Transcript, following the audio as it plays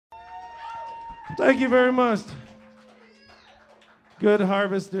Thank you very much. Good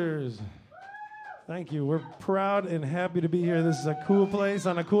harvesters. Thank you. We're proud and happy to be here. This is a cool place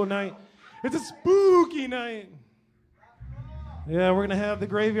on a cool night. It's a spooky night. Yeah, we're going to have the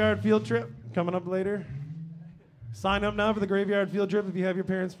graveyard field trip coming up later. Sign up now for the graveyard field trip if you have your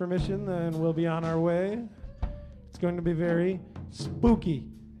parents' permission, then we'll be on our way. It's going to be very spooky.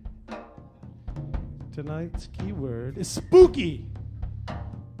 Tonight's keyword is spooky.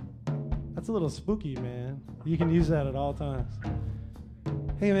 That's a little spooky, man. You can use that at all times.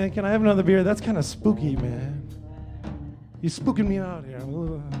 Hey, man, can I have another beer? That's kind of spooky, man. You're spooking me out here. I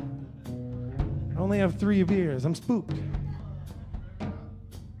only have 3 beers. I'm spooked.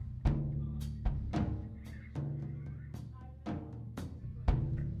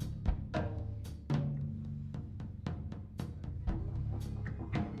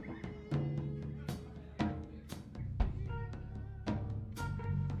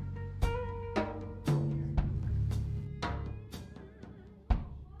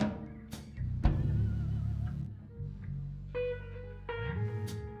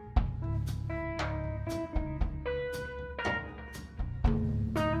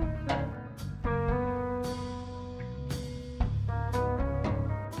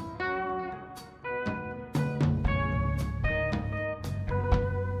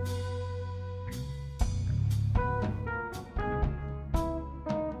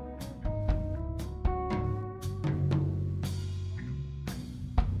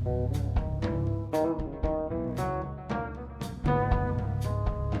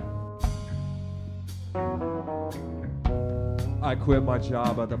 I quit my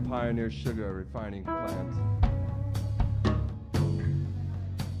job at the Pioneer Sugar Refining Plant.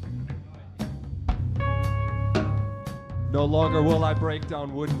 No longer will I break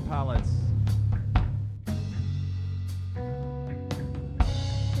down wooden pallets.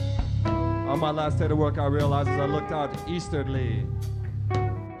 On my last day to work, I realized as I looked out easterly,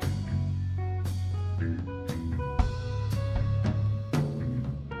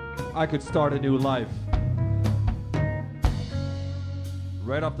 I could start a new life.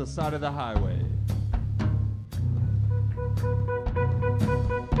 Right up the side of the highway.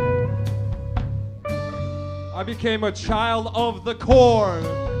 I became a child of the corn.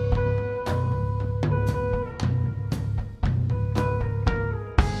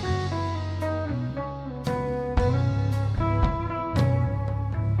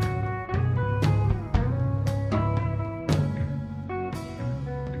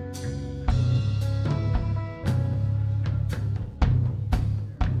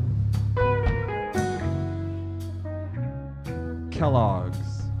 Kellogg's.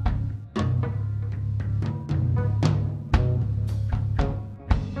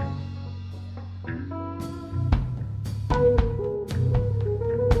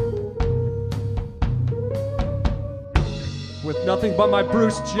 With nothing but my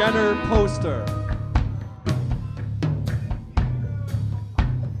Bruce Jenner poster.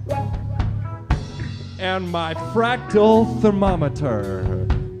 And my fractal thermometer.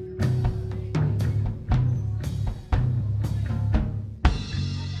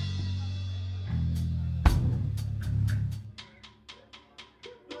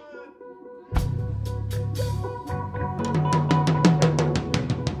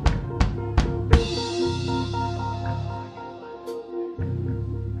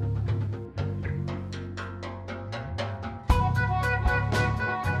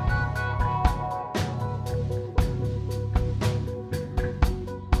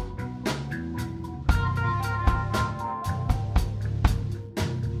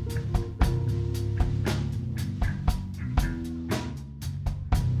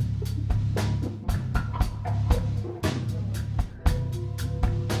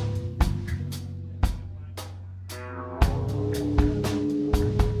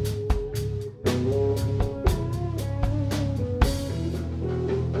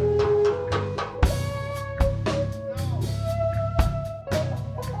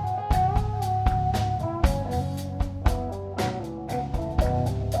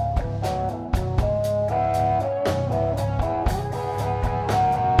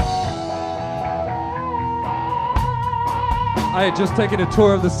 I had just taken a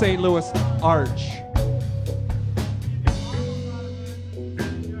tour of the St. Louis Arch.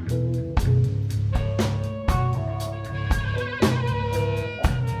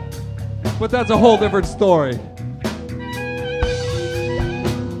 But that's a whole different story.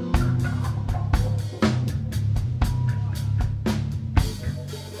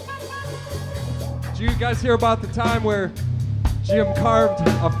 Did you guys hear about the time where Jim carved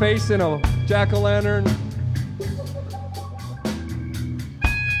a face in a jack-o'-lantern?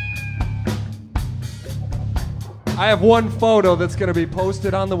 I have one photo that's going to be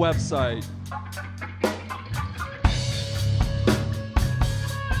posted on the website.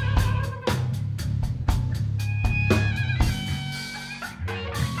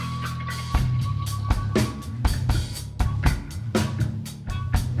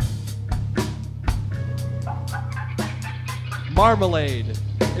 Marmalade.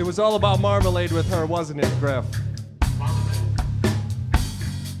 It was all about marmalade with her, wasn't it, Griff?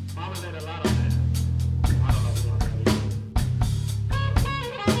 Marmalade a lot of that. I don't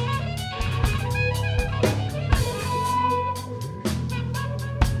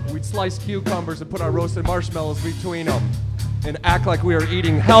know. We'd slice cucumbers and put our roasted marshmallows between them and act like we were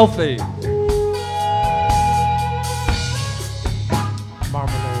eating healthy.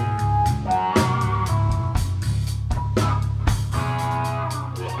 Marmalade.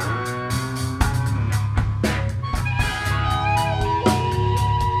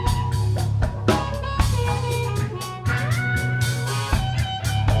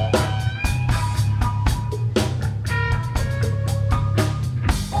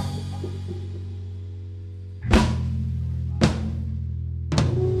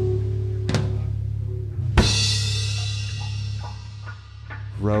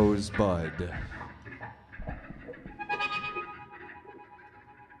 Rosebud.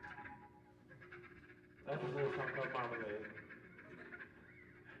 That's a little song called Marmalade.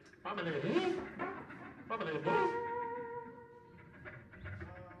 Marmalade, eh? Marmalade, eh?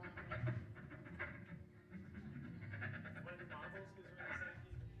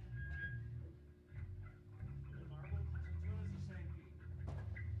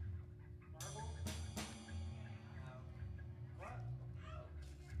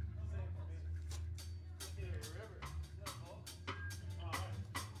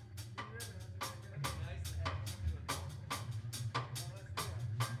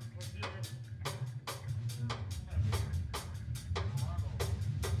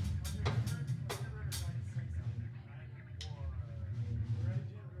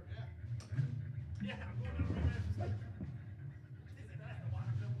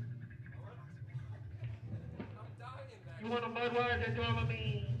 You want a Budweiser,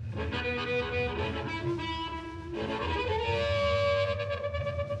 Dramamine?